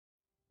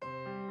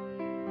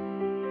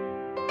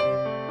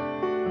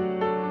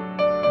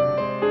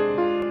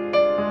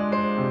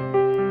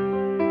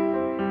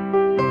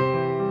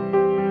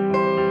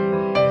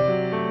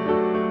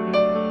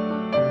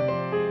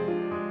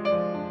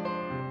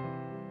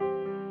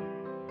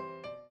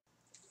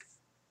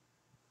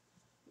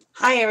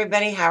Hi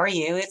everybody, how are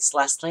you? It's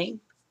Leslie,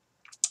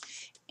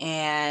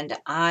 and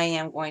I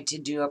am going to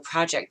do a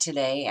project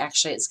today.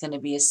 Actually, it's going to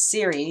be a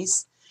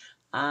series.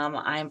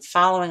 I'm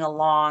following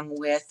along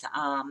with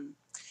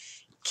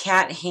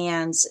Cat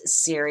Hands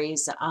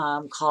series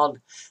called,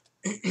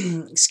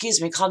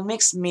 excuse me, called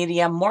Mixed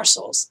Media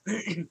Morsels.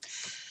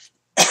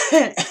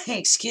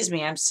 Excuse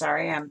me, I'm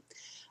sorry, I'm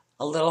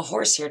a little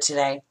hoarse here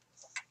today.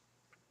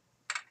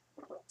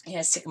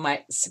 Yeah, sip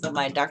of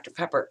my Dr.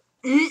 Pepper.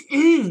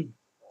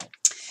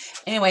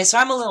 Anyway, so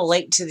I'm a little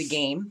late to the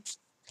game.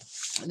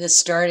 This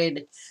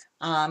started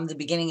the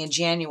beginning of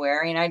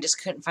January, and I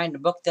just couldn't find a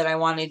book that I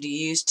wanted to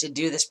use to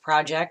do this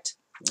project,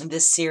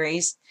 this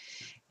series.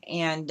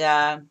 And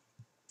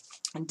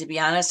to be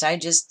honest, I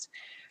just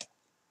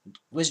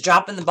was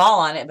dropping the ball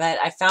on it, but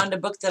I found a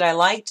book that I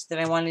liked that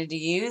I wanted to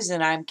use,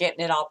 and I'm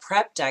getting it all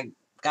prepped. I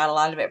got a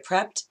lot of it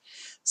prepped,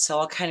 so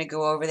I'll kind of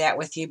go over that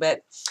with you.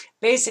 But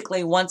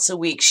basically, once a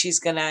week, she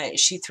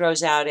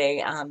throws out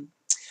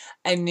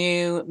a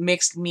new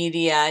mixed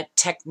media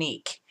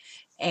technique,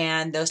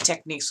 and those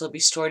techniques will be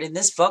stored in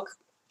this book.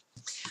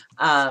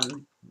 I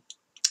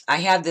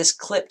have this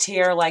clipped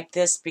here like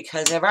this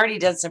because I've already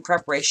done some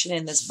preparation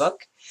in this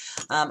book.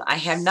 I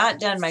have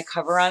not done my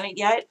cover on it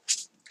yet,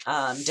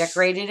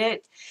 decorated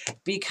it,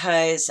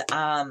 because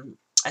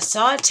I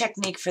saw a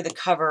technique for the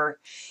cover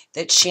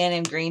that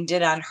Shannon Green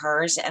did on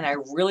hers, and I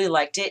really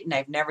liked it, and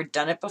I've never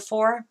done it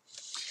before.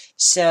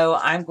 So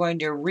I'm going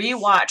to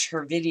re-watch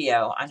her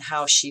video on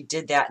how she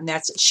did that, and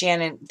that's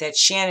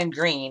Shannon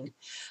Green.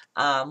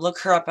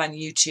 Look her up on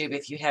YouTube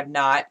if you have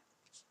not.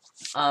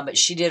 But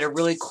she did a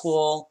really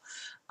cool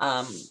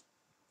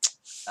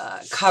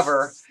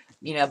cover,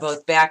 you know,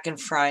 both back and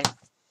front.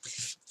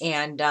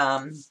 And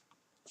I'm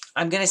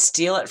going to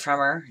steal it from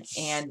her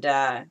and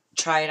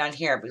try it on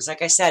here. Because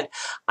like I said,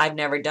 I've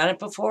never done it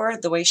before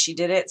the way she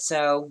did it.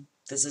 So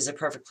this is a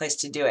perfect place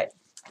to do it.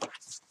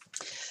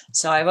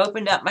 So I've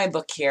opened up my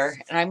book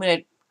here, and I'm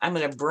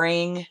going to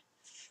bring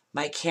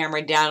my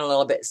camera down a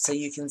little bit so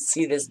you can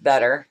see this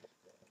better,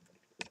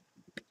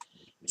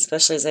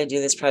 especially as I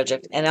do this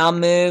project. And I'll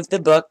move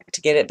the book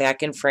to get it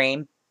back in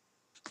frame.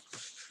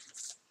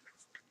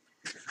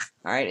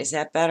 All right, is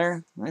that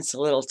better? That's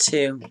a little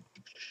too.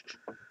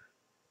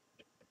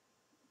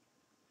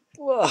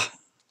 Whoa.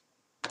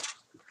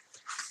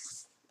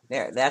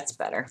 There, that's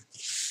better.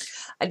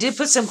 I did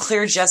put some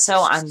clear gesso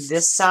on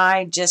this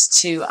side just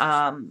to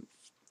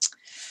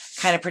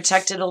kind of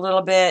protect it a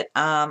little bit.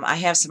 I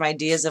have some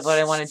ideas of what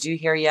I want to do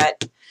here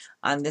yet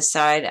on this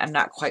side. I'm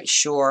not quite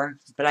sure,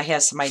 but I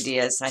have some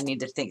ideas. I need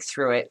to think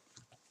through it.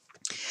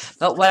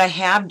 But what I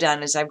have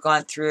done is I've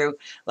gone through,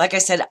 like I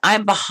said,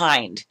 I'm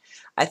behind.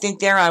 I think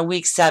they're on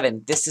week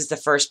 7. This is the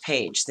first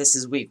page. This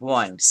is week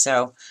 1.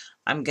 So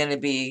I'm going to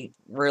be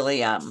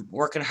really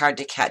working hard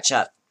to catch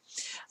up.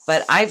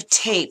 But I've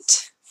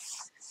taped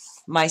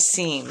my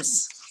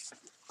seams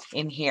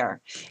in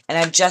here, and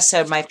I've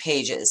gessoed my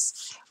pages.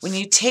 When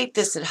you tape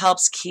this, it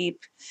helps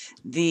keep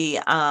the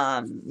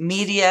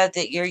media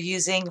that you're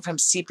using from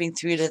seeping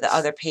through to the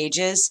other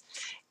pages.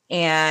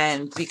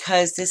 And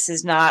because this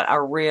is not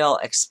a real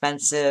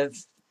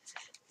expensive,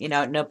 you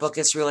know, notebook,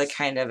 it's really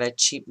kind of a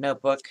cheap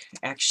notebook,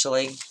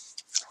 actually.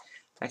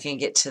 If I can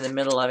get to the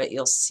middle of it,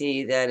 you'll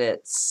see that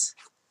it's,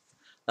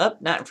 oh,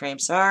 not in frame,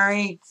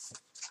 sorry.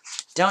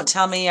 Don't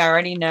tell me, I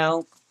already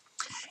know.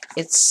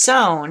 It's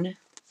sewn.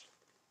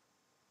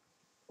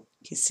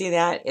 You see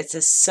that? It's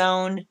a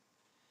sewn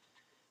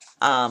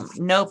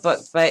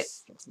notebook, but,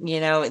 you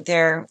know,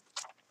 they're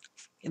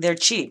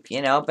cheap,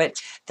 you know, but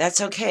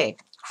that's okay.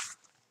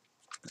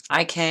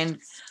 I can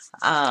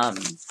buy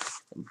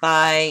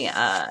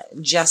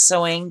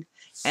gessoing,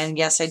 and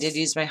yes, I did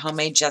use my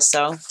homemade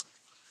gesso.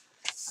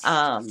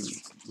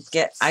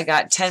 I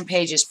got 10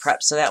 pages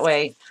prepped, so that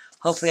way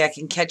hopefully I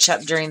can catch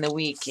up during the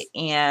week,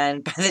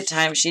 and by the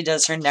time she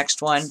does her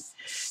next one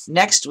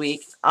next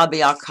week, I'll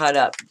be all caught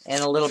up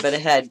and a little bit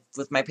ahead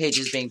with my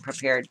pages being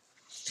prepared.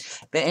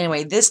 But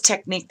anyway, this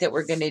technique that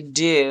we're going to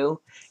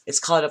do is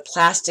called a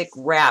plastic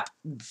wrap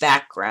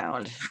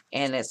background,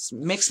 and it's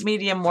Mixed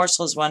Media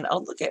Morsels one. Oh,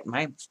 look at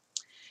my,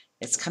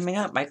 it's coming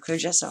up, my clear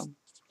gesso.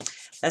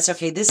 That's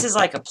okay. This is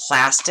like a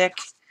plastic,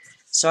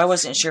 so I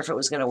wasn't sure if it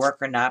was going to work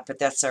or not, but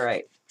that's all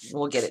right.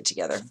 We'll get it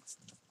together.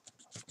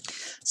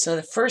 So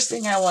the first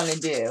thing I want to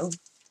do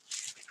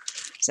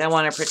is I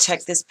want to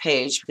protect this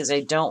page because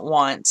I don't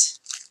want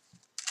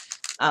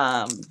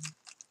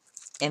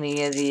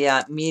any of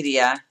the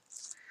media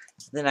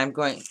that I'm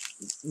going,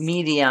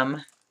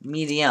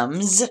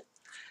 mediums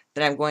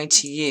that I'm going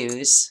to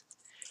use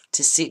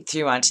to seep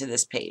through onto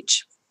this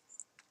page.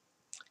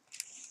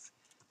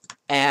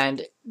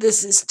 And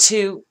this is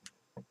to,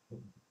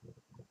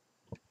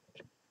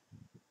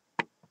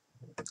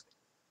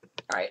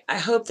 all right, I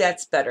hope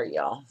that's better,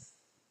 y'all.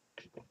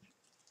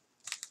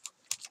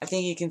 I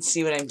think you can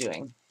see what I'm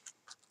doing.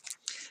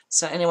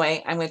 So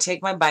anyway, I'm going to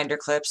take my binder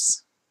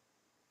clips,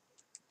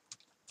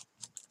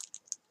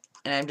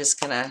 and I'm just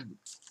going to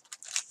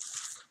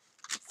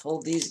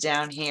fold these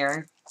down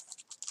here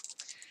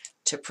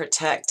to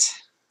protect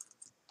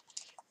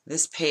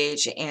this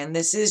page, and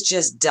this is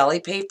just deli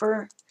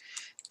paper.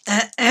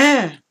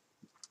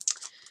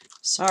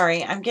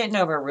 Sorry, I'm getting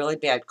over a really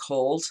bad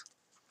cold.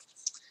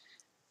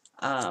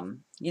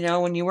 You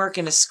know, when you work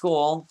in a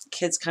school,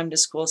 kids come to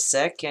school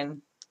sick,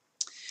 and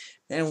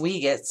then we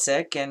get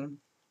sick, and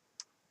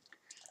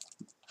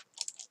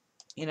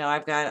you know,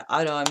 I've got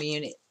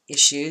autoimmune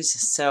issues,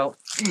 so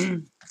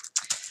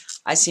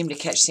I seem to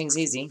catch things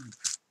easy.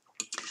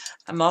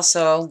 I'm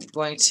also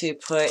going to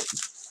put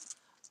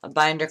a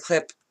binder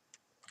clip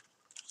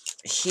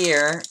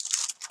here,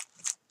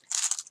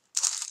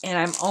 and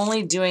I'm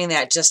only doing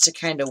that just to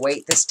kind of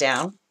weight this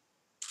down.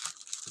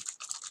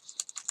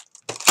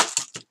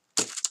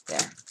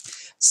 There.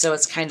 So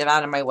it's kind of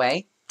out of my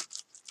way.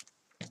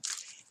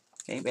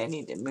 Maybe I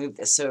need to move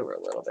this over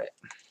a little bit.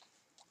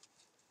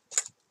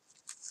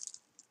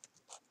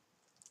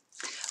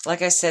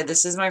 Like I said,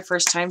 this is my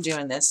first time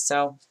doing this,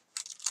 so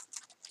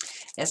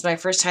it's my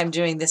first time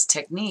doing this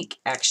technique,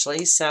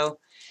 actually. So,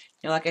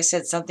 you know, like I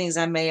said, some things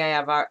I may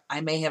have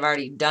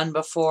already done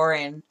before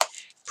in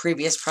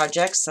previous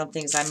projects. Some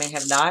things I may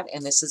have not,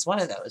 and this is one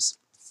of those.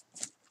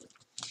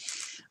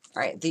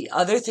 All right, the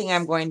other thing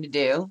I'm going to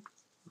do,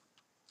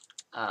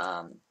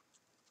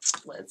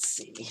 let's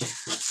see.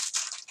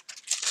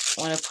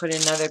 I want to put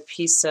another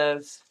piece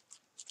of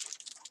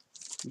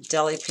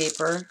deli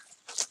paper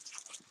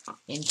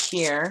in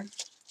here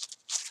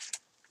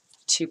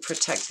to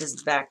protect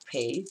this back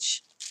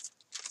page.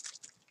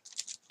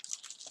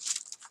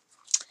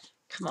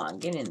 Come on,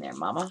 get in there,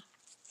 Mama.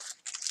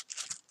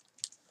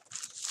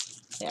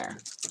 There.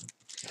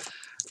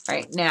 All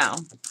right, now,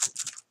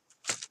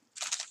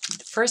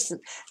 first,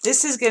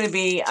 this is going to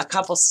be a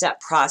couple-step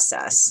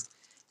process,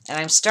 and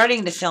I'm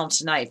starting to film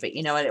tonight, but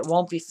you know what? It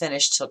won't be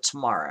finished till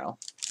tomorrow.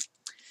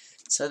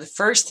 So the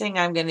first thing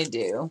I'm going to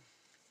do,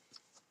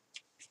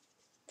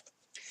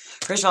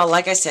 first of all,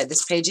 like I said,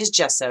 this page is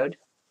gessoed.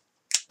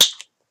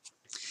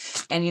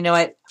 And you know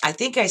what? I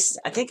think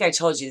I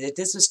told you that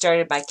this was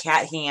started by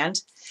Cat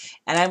Hand,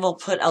 and I will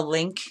put a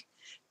link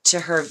to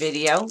her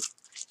video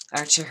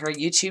or to her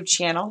YouTube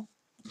channel.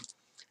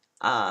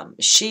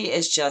 She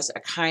is just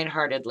a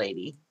kind-hearted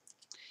lady.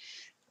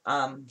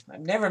 I've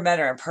never met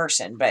her in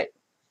person, but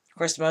of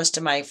course most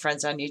of my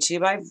friends on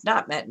YouTube I've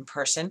not met in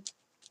person.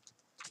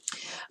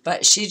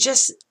 But she's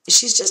just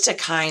a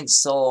kind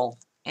soul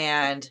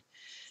and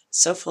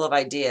so full of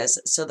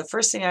ideas. So the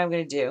first thing I'm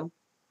going to do,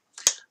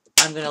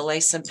 I'm going to lay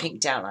some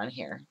pink down on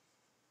here.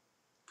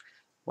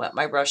 Wet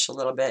my brush a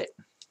little bit.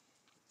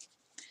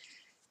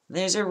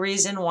 There's a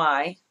reason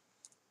why,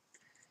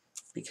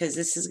 because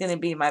this is going to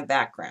be my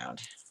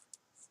background.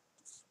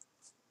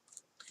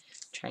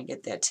 Try and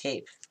get that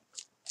tape.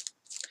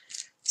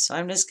 So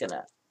I'm just going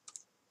to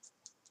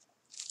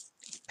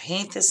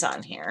paint this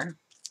on here.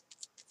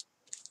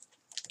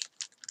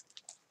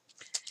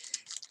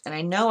 And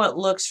I know it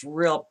looks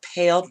real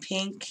pale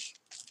pink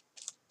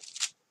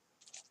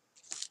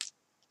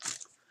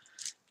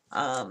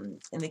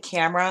in the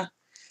camera,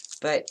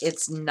 but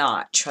it's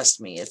not. Trust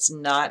me, it's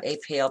not a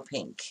pale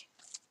pink.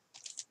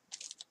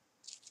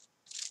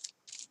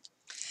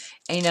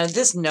 And you know,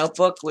 this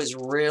notebook was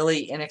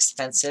really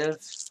inexpensive. I'm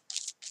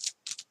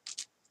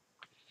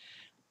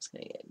just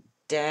going to get a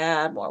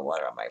dab more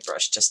water on my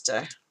brush just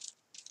to...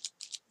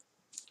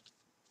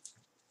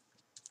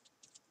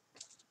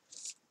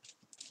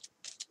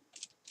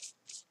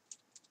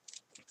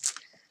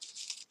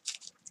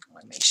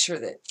 make sure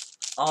that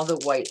all the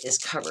white is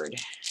covered.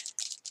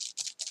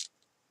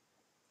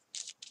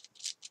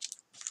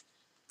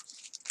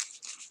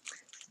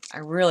 I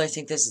really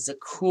think this is a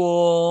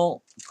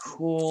cool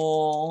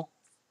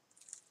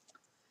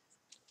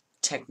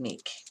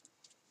technique.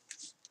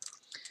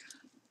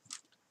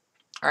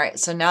 All right,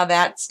 so now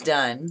that's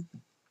done.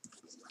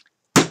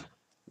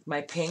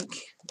 My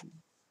pink.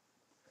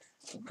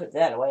 Put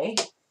that away.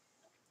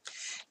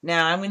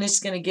 Now I'm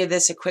just going to give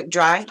this a quick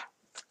dry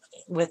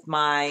with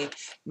my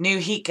new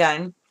heat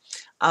gun.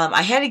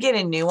 I had to get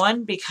a new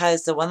one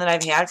because the one that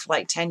I've had for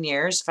like 10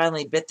 years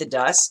finally bit the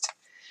dust.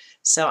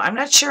 So I'm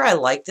not sure I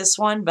like this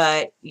one,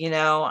 but you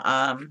know,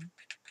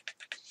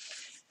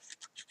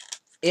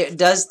 it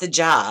does the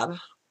job.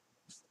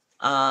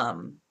 I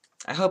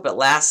hope it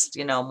lasts,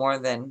 you know, more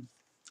than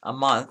a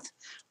month.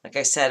 Like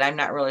I said, I'm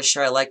not really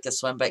sure I like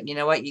this one, but you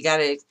know what? You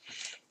gotta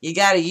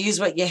use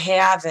what you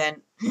have,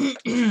 and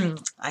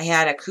I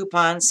had a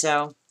coupon,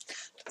 so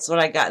that's what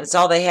I got. That's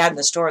all they had in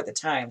the store at the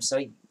time, so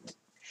you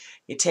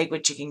take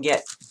what you can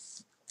get.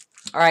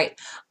 All right,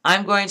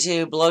 I'm going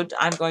to blow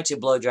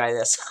dry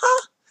this.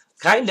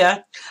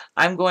 Kinda.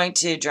 I'm going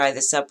to dry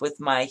this up with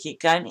my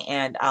heat gun,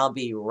 and I'll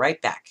be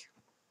right back.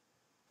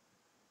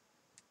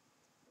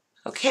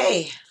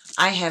 Okay,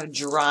 I have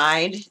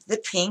dried the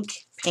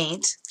pink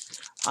paint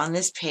on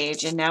this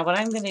page, and now what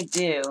I'm going to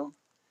do,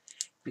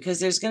 because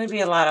there's going to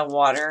be a lot of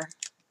water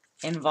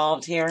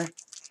involved here,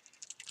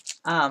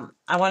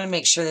 I want to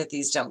make sure that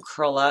these don't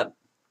curl up.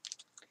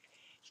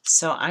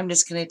 So I'm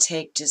just going to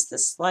take just the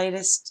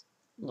slightest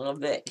little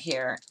bit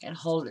here and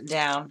hold it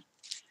down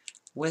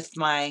with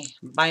my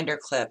binder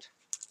clip,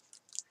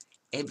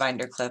 a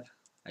binder clip.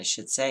 I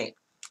should say.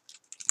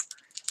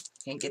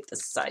 Can't get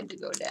this side to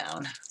go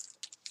down.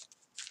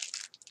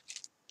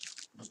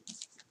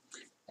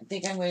 I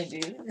think I'm going to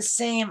do the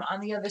same on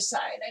the other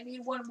side. I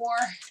need one more.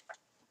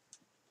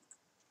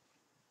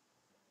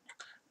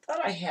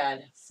 Thought I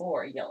had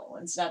 4 yellow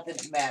ones. Not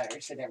that it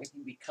matters that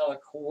everything be color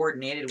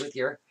coordinated with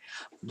your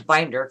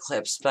binder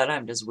clips, but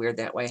I'm just weird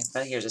that way.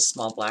 But here's a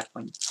small black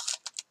one.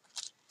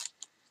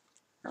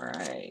 All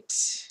right.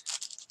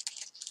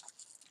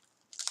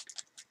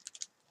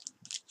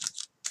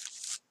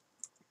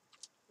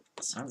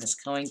 So I'm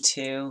just going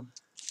to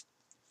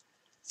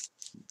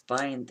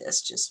bind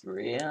this just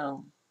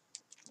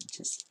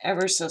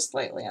ever so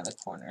slightly on the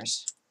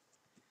corners.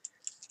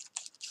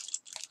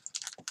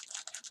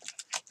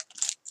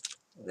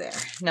 There.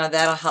 Now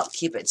that'll help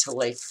keep it to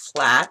lay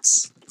flat,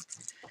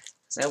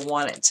 because I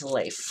want it to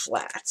lay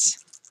flat.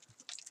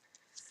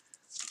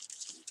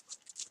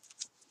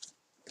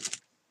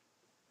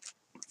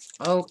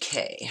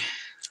 Okay.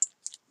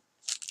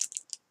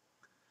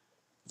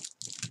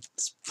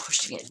 Just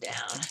pushing it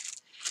down.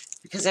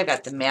 Because I've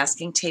got the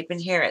masking tape in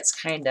here, it's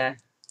kind of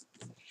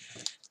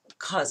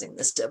causing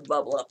this to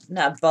bubble up.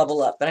 Not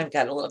bubble up, but I've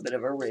got a little bit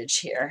of a ridge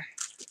here.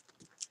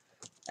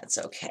 That's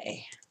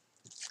okay.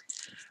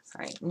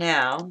 All right,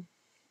 now,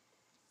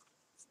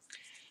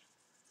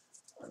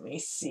 let me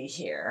see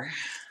here.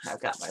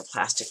 I've got my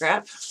plastic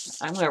wrap.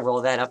 I'm going to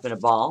roll that up in a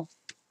ball.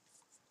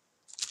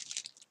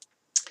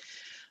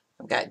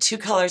 I've got 2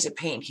 colors of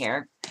paint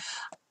here.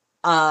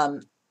 I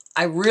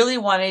really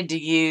wanted to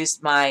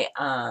use my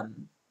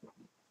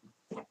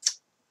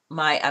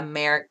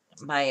Americana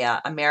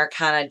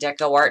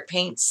DecoArt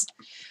paints,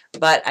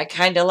 but I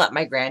kind of let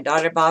my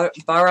granddaughter borrow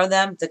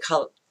them.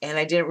 And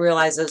I didn't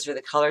realize those were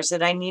the colors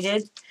that I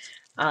needed.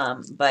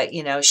 But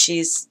you know,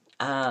 she's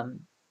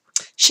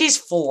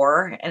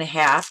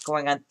 4.5,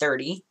 going on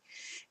 30,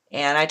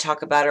 and I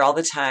talk about her all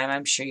the time.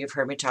 I'm sure you've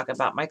heard me talk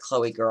about my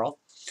Chloe girl,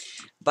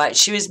 but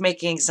she was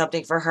making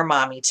something for her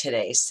mommy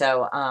today,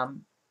 so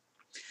I'm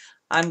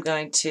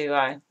going to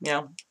you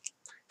know,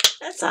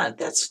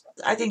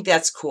 I think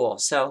that's cool.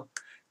 So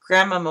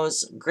grandma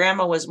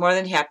was more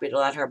than happy to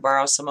let her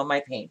borrow some of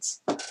my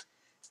paints,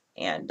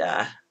 and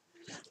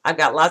I've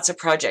got lots of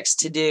projects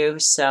to do,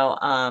 so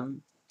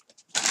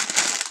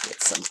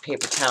get some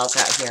paper towels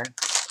out here.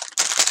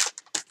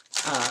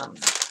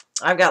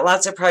 I've got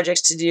lots of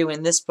projects to do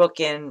in this book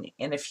and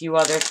in a few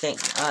other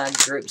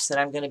groups that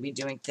I'm going to be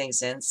doing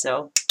things in,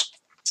 so,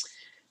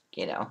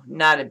 you know,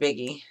 not a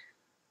biggie.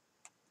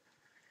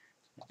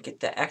 Get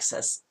the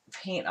excess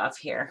paint off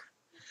here.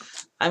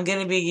 I'm going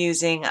to be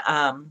using,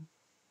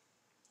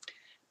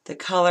 the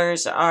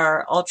colors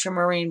are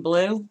ultramarine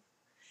blue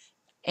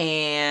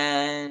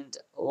and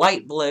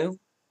light blue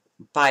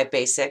by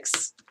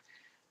Basics.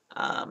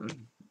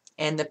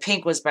 And the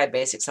pink was by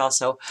Basics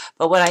also.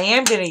 But what I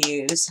am going to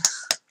use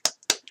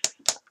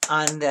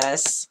on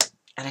this,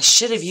 and I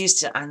should have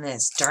used it on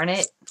this, darn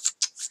it.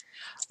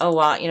 Oh,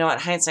 well, you know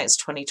what?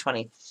 Hindsight's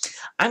 20/20.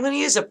 I'm going to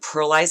use a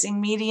pearlizing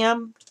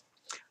medium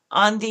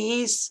on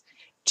these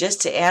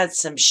just to add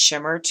some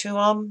shimmer to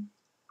them,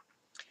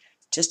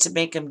 just to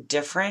make them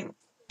different.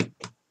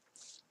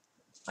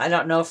 I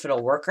don't know if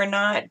it'll work or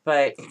not,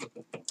 but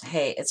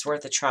hey, it's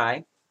worth a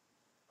try.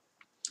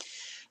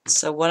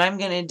 So what I'm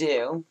going to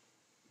do,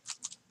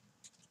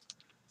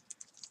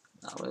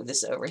 I'll move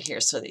this over here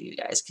so that you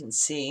guys can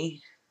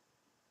see.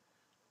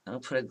 I'll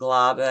put a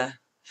glob of,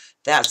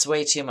 that's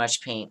way too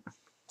much paint,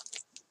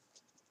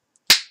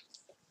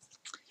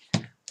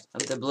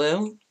 of the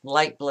blue,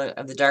 light blue,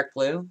 of the dark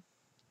blue.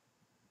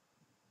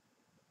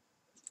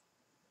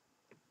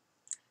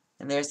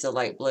 And there's the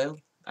light blue.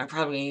 I'm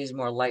probably going to use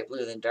more light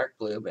blue than dark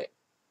blue, but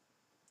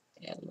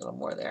add a little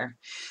more there.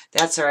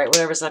 That's all right.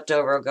 Whatever's left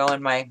over will go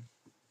in my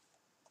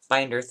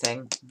binder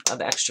thing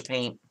of extra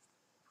paint.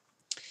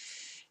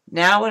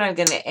 Now what I'm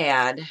going to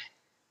add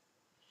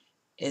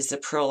is the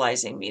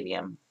pearlizing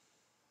medium.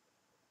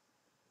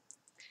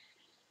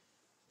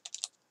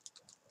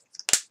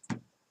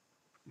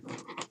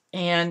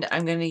 And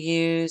I'm going to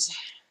use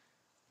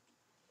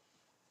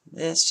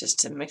this just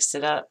to mix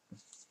it up.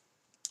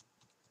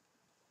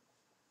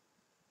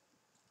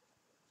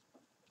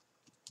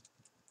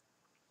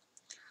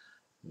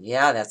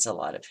 Yeah, that's a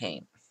lot of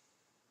paint.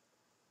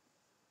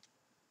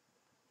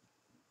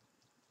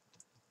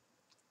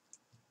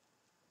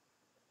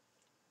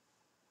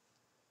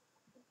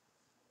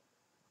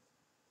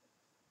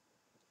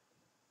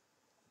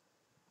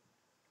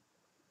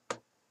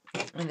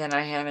 And then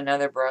I have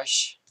another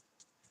brush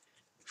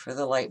for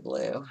the light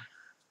blue.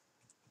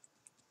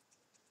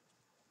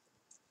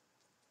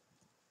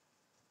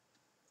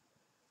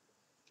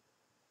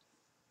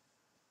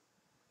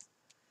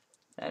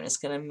 I'm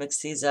just going to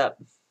mix these up.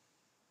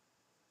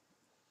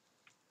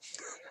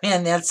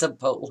 Man, that's a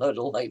boatload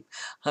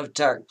of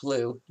dark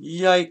blue.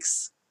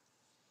 Yikes.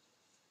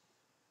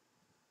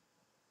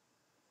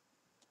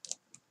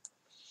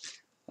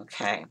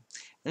 Okay.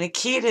 And the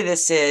key to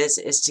this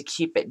is to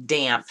keep it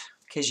damp,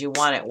 because you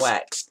want it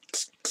wet.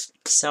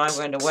 So I'm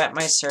going to wet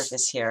my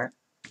surface here.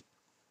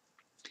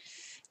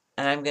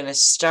 And I'm going to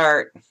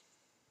start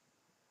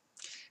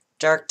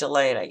dark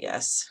delayed, I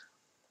guess.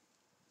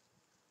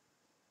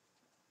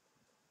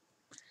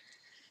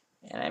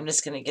 And I'm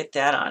just going to get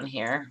that on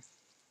here.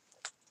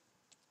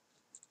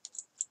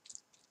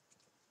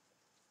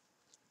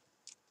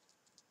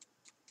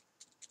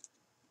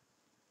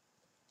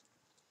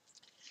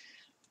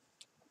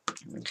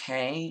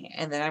 Okay,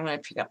 and then I'm going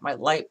to pick up my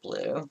light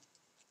blue.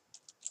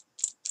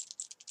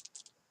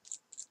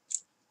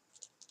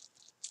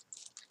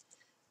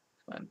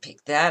 I'm going to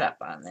pick that up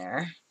on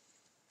there.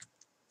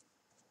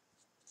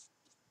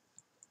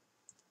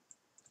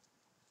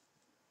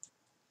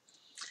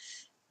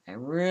 I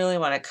really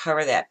want to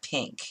cover that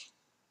pink.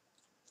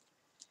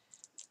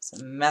 It's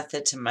a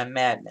method to my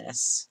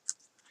madness.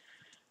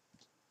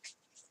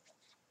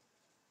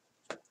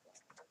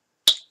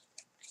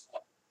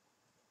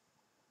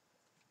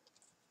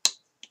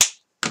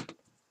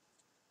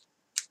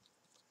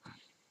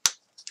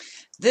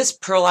 This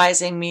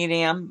pearlizing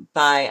medium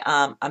by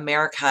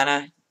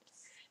Americana,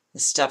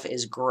 this stuff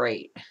is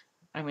great.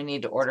 I'm going to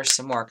need to order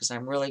some more because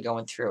I'm really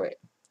going through it.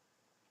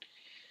 I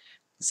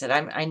said,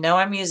 I know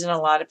I'm using a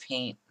lot of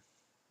paint,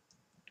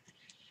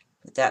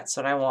 but that's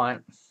what I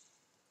want.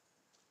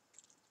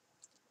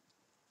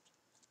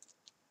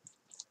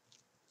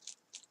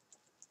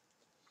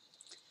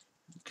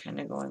 I'm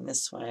kind of going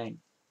this way.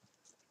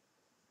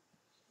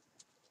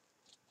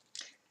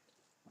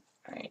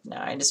 All right,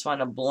 now I just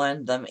want to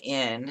blend them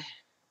in.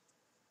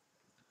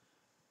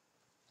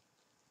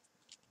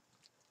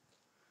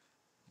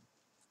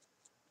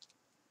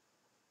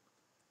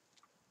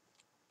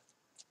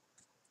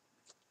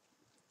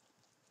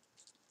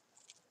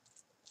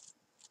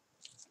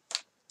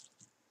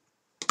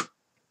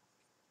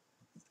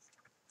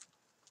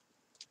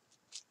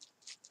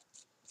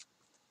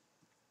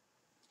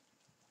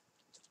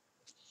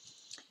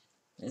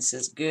 This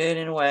is good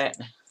and wet.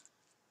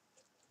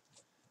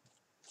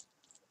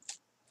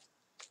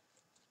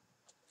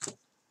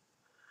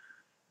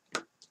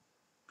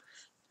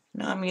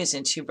 No, I'm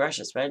using two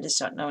brushes, but I just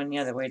don't know any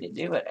other way to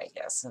do it, I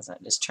guess, since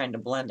I'm just trying to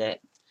blend it.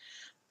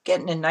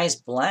 Getting a nice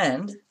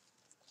blend.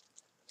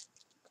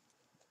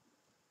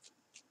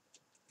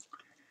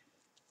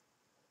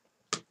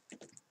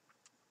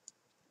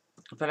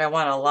 But I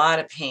want a lot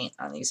of paint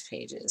on these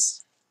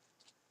pages.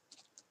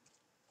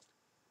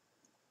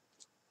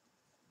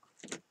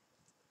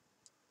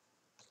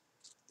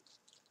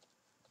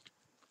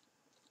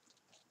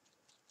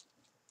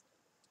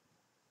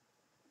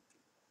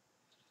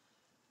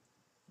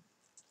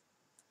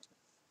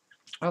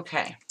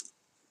 Okay.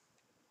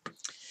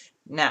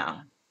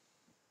 Now,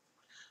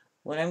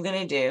 what I'm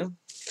going to do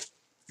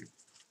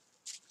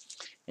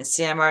is,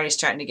 see, I'm already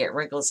starting to get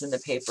wrinkles in the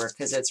paper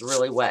because it's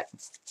really wet.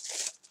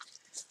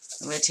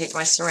 I'm going to take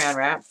my saran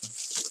wrap.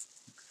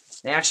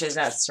 Actually, it's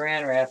not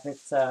saran wrap.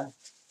 It's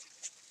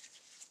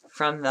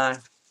from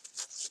the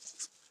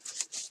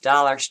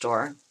dollar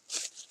store.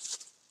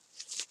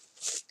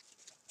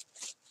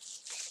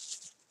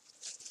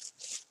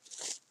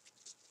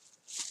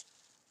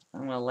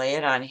 I'm going to lay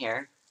it on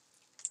here.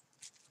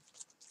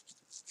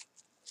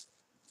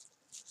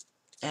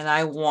 And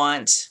I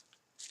want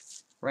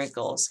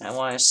wrinkles. I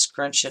want to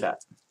scrunch it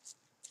up.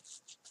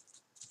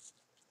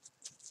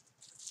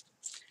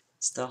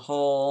 It's the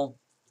whole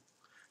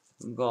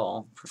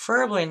goal.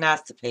 Preferably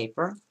not the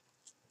paper.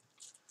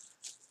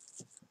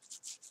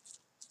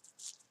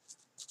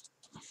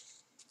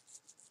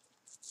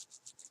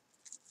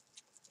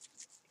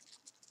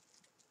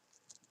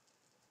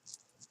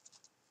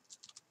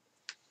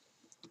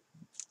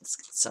 Let's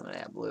get some of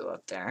that blue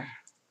up there.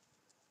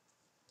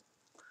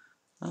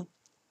 Oh.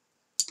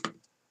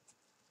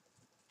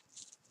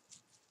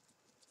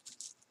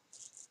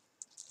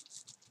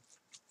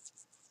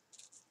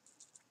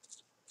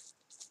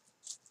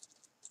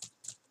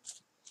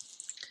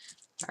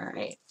 All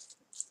right.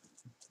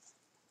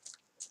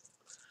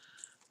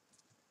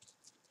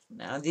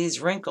 Now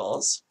these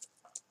wrinkles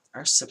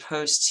are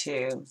supposed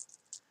to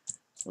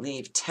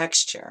leave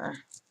texture.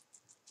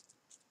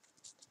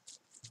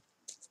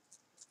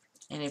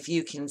 And if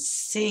you can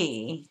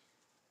see,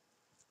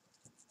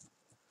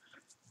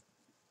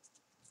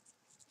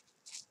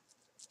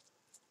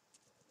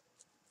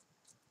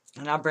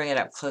 and I'll bring it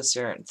up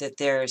closer, that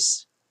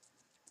there's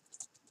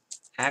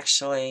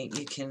actually,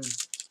 you can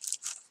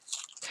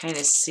kind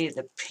of see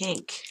the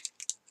pink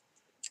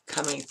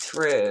coming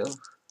through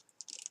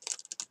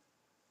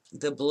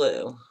the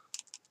blue.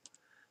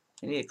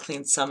 I need to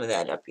clean some of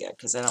that up yet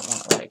because I don't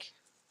want like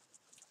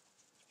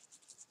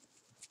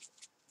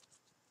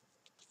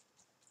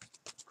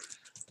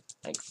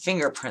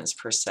fingerprints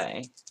per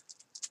se.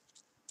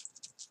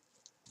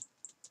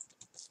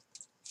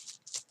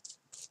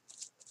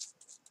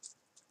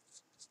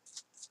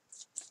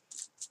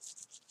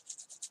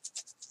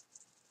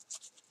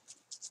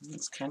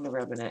 It's kind of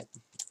rubbing it.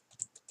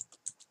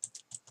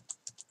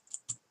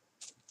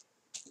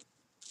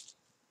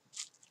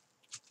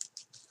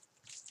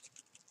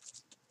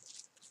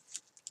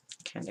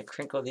 Kind of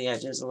crinkle the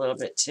edges a little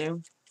bit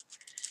too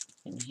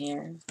in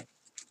here.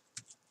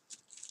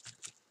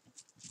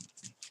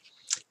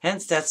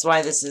 Hence, that's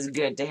why this is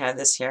good to have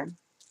this here.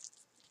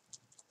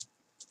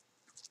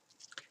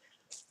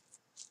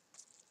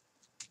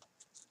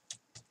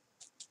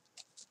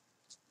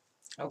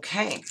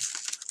 Okay.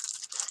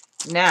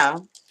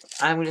 Now,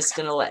 I'm just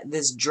going to let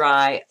this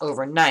dry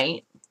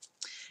overnight.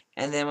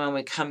 And then when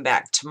we come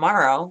back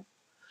tomorrow,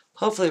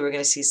 hopefully we're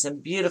going to see some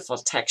beautiful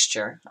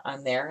texture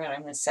on there. And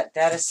I'm going to set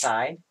that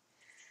aside.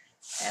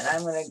 And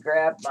I'm going to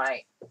grab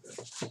my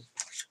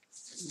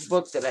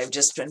book that I've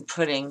just been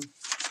putting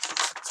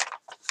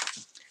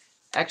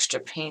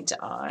extra paint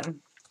on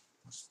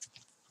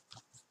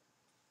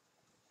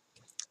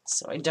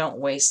so I don't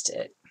waste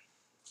it.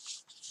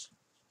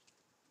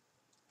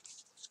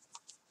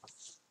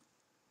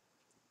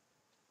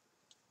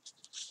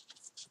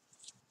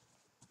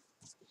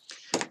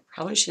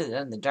 Probably should have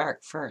done the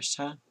dark first,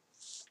 huh?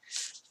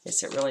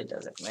 Guess it really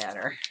doesn't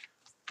matter.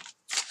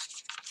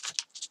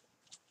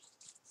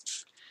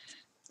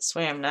 This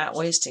way I'm not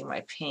wasting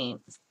my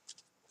paint.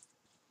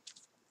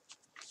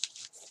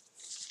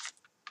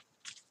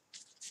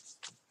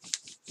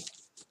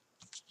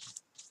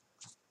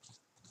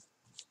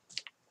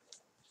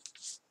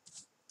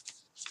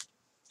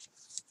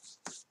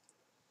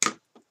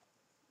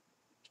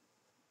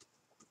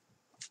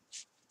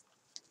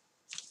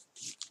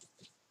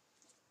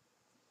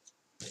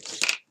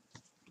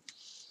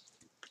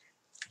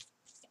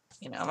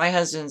 You know, my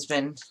husband's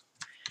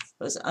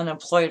was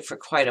unemployed for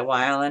quite a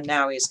while, and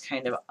now he's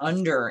kind of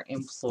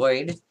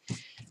underemployed,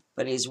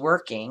 but he's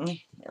working,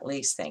 at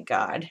least, thank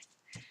God.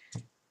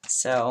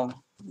 So,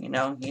 you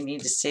know, you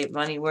need to save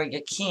money where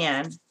you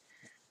can.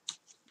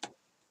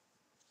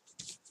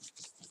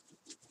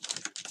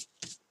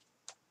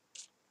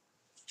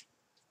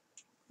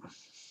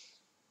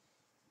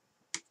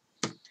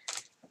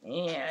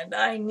 And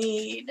I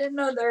need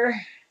another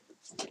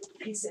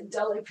piece of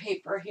deli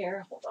paper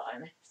here. Hold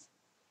on.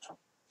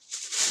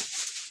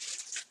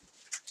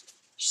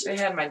 Should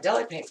have had my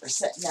deli paper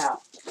sitting out.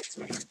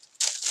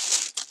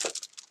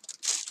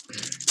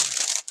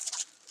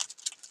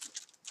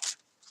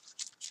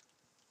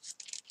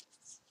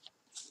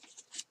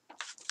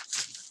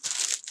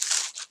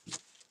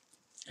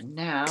 And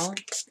now,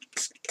 just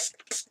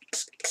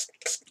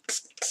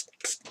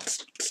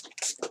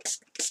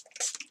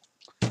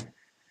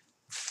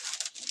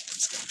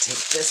going to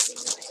take this and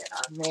lay it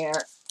on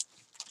there.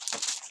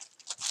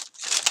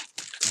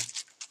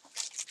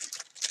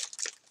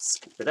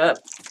 Scoop it up.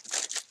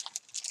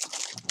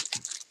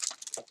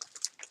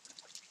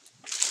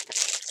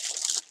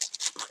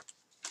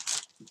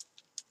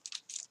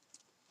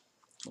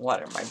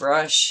 Water my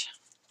brush.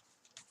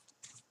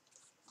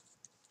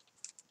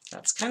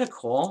 That's kind of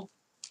cool.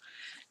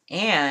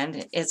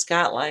 And it's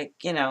got, like,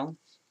 you know,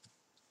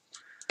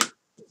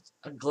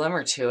 a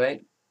glimmer to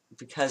it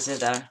because of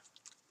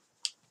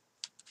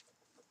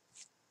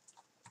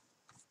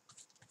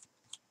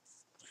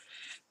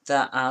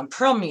the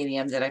pearl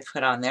medium that I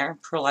put on there,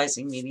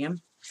 pearlizing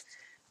medium.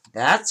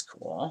 That's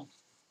cool.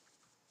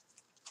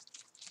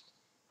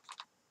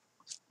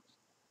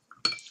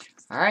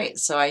 All right,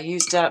 so I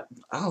used up,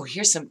 oh,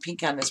 here's some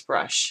pink on this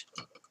brush.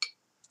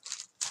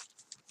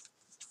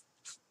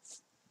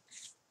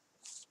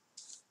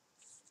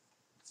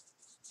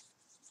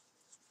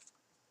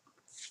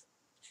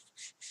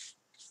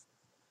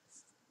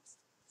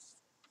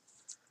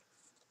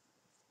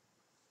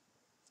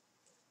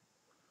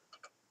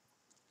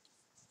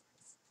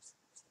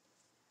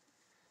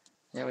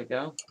 There we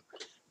go.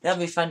 That'll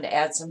be fun to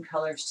add some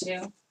colors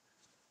too.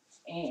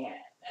 And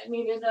I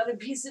need another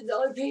piece of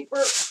deli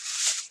paper.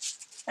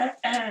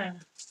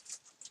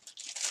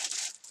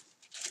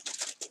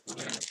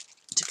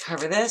 To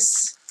cover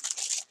this.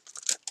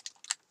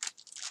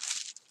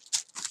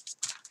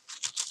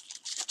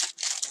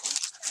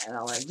 And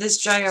I'll let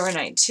this dry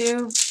overnight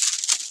too.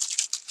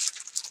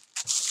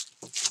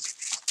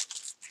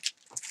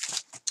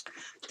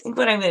 I think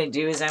what I'm going to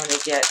do is I'm going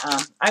to get,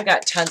 I've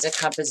got tons of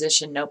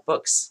composition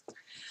notebooks.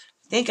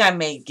 I think I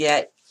may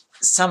get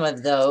some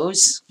of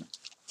those.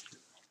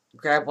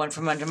 Grab one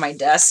from under my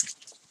desk.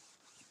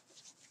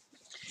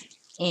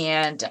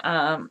 And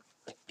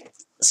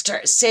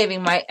start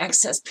saving my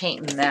excess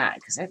paint in that,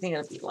 because I think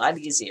it'll be a lot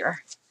easier.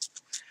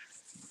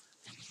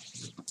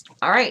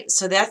 All right,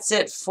 so that's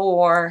it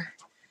for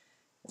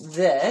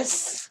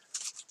this.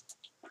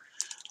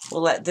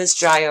 We'll let this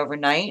dry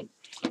overnight,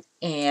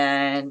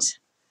 and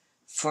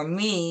for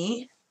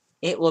me,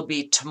 it will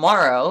be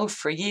tomorrow.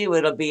 For you,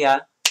 it'll be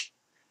a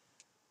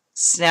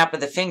snap of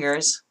the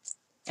fingers,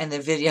 and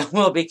the video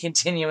will be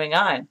continuing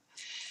on.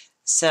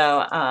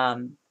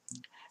 So,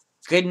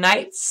 good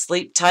night,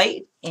 sleep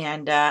tight,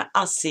 and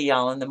I'll see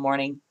y'all in the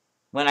morning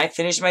when I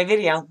finish my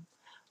video.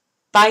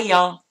 Bye,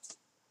 y'all.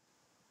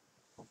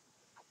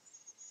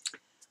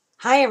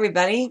 Hi,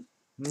 everybody.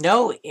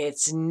 No,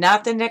 it's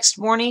not the next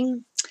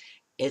morning.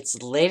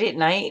 It's late at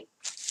night,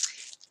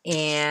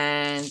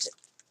 and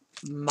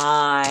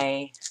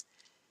my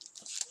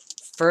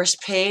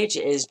first page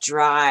is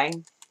dry.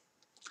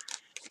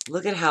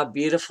 Look at how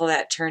beautiful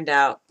that turned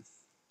out.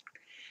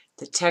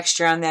 The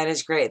texture on that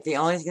is great. The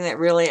only thing that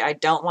really I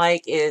don't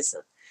like is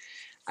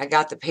I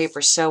got the paper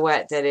so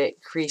wet that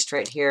it creased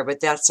right here, but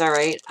that's all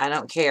right. I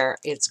don't care.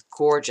 It's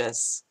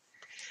gorgeous.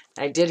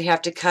 I did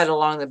have to cut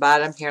along the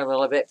bottom here a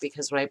little bit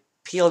because when I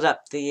peeled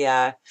up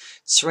the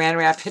saran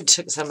wrap and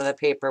took some of the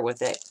paper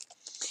with it.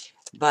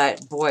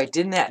 But boy,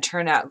 didn't that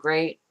turn out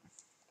great?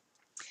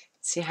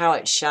 See how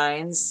it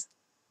shines?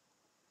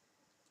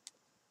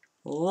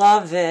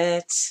 Love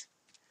it.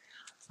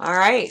 All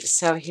right,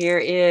 so here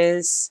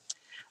is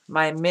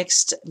my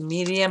Mixed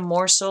Media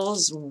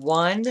Morsels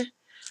 1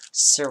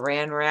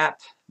 saran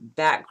wrap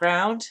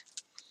background.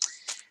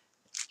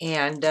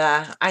 And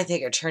I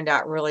think it turned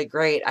out really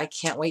great. I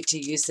can't wait to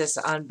use this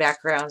on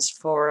backgrounds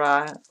for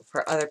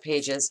other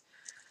pages,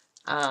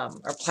 or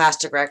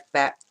plastic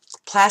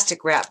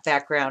wrap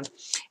background.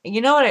 And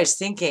you know what I was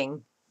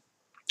thinking?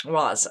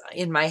 Well, it's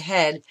in my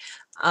head,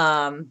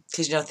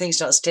 because you know things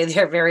don't stay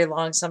there very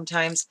long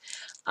sometimes.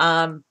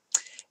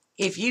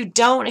 If you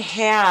don't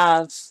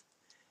have,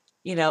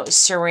 you know,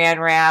 saran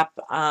wrap,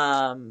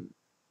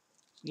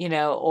 you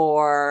know,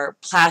 or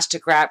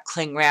plastic wrap,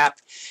 cling wrap,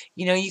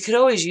 you know, you could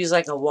always use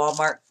like a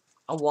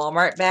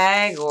Walmart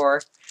bag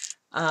or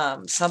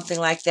something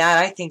like that.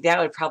 I think that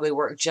would probably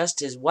work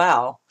just as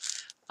well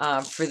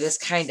for this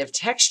kind of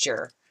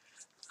texture.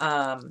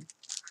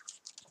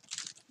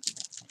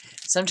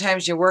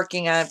 Sometimes you're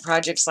working on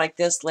projects like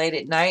this late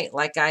at night,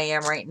 like I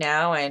am right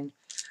now, and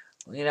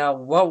you know,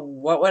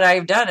 what would I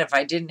have done if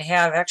I didn't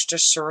have extra,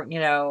 you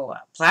know,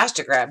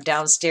 plastic wrap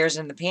downstairs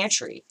in the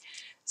pantry?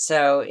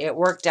 So it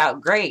worked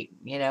out great,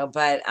 you know,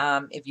 but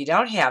if you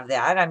don't have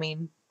that, I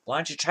mean, why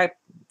don't you try,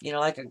 you know,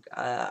 like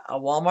a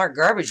Walmart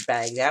garbage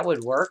bag? That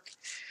would work,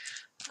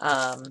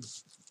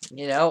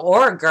 you know,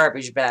 or a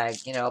garbage bag,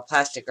 you know, a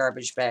plastic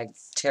garbage bag,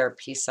 tear a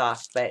piece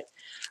off. But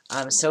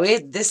so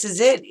this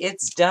is it.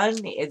 It's done.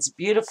 It's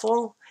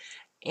beautiful.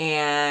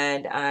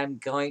 And I'm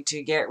going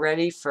to get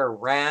ready for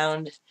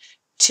round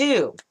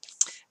 2.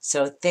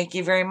 So thank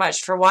you very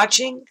much for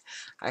watching.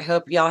 I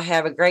hope y'all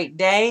have a great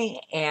day,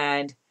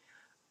 and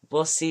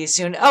we'll see you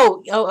soon.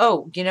 Oh,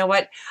 you know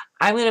what?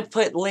 I'm going to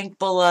put link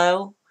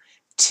below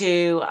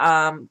to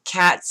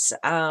Kat's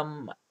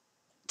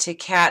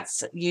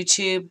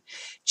YouTube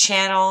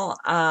channel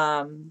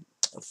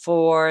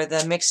for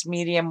the Mixed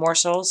Media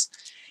Morsels.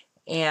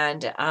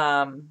 And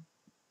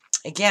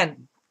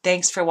again,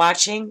 thanks for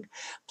watching.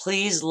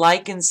 Please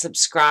like and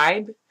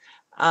subscribe.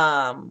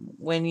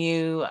 When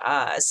you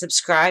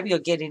subscribe, you'll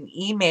get an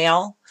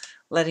email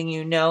letting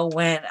you know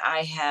when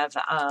I have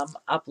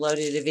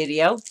uploaded a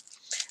video,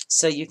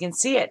 so you can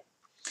see it.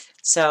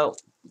 So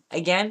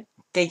again,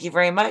 thank you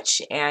very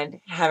much and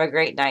have a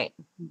great night.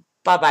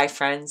 Bye-bye,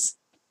 friends.